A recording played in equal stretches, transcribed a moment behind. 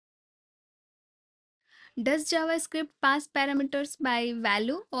Does JavaScript pass parameters by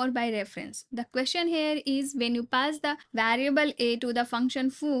value or by reference? The question here is, when you pass the variable a to the function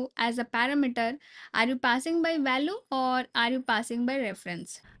foo as a parameter, are you passing by value or are you passing by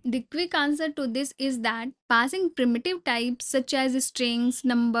reference? The quick answer to this is that passing primitive types such as strings,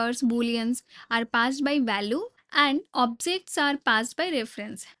 numbers, booleans are passed by value and objects are passed by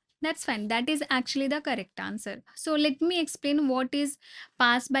reference. That's fine. That is actually the correct answer. So let me explain what is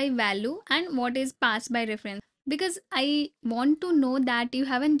pass by value and what is pass by reference, because I want to know that you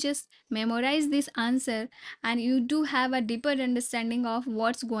haven't just memorized this answer and you do have a deeper understanding of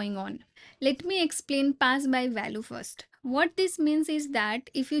what's going on. Let me explain pass by value first. What this means is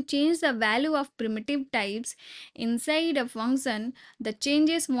that if you change the value of primitive types inside a function, the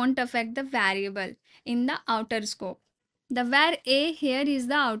changes won't affect the variable in the outer scope. The var a here is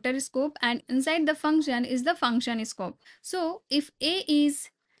the outer scope and inside the function is the function scope. So if a is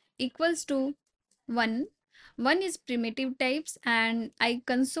equals to 1, 1 is primitive types, and I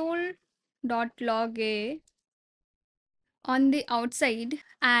console dot log a on the outside,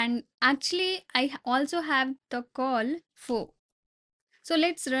 and actually I also have the call foo. So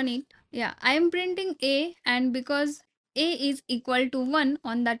let's run it. Yeah, I am printing a, and because a is equal to 1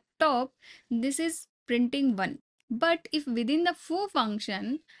 on the top, this is printing 1. But if within the foo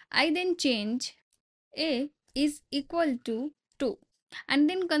function I then change a is equal to 2 and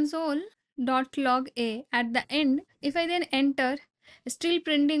then console dot log a at the end, if I then enter, still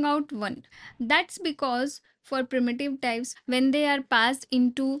printing out 1. That's because for primitive types, when they are passed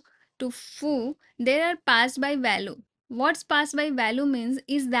into to foo, they are passed by value. What's passed by value means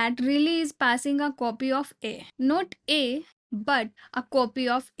is that really is passing a copy of a, not a but a copy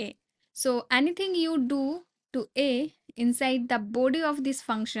of a. So anything you do to a inside the body of this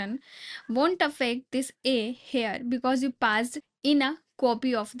function won't affect this a here, because you passed in a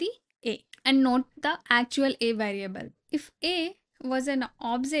copy of the a and not the actual a variable. If a was an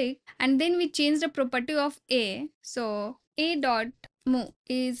object and then we change the property of a, so a dot move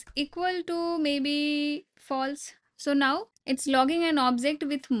is equal to maybe false. So now it's logging an object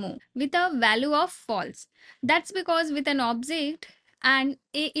with move with a value of false. That's because with an object, and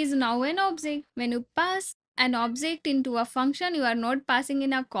a is now an object, when you pass an object into a function, you are not passing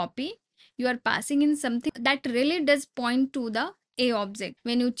in a copy, you are passing in something that really does point to the a object.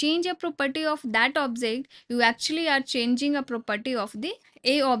 When you change a property of that object, you actually are changing a property of the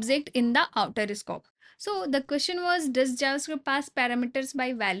a object in the outer scope. So the question was, does JavaScript pass parameters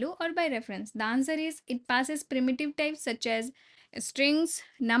by value or by reference? The answer is, it passes primitive types such as strings,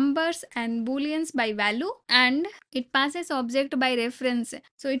 numbers and booleans by value, and it passes object by reference.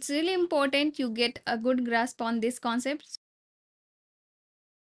 So it's really important you get a good grasp on this concept.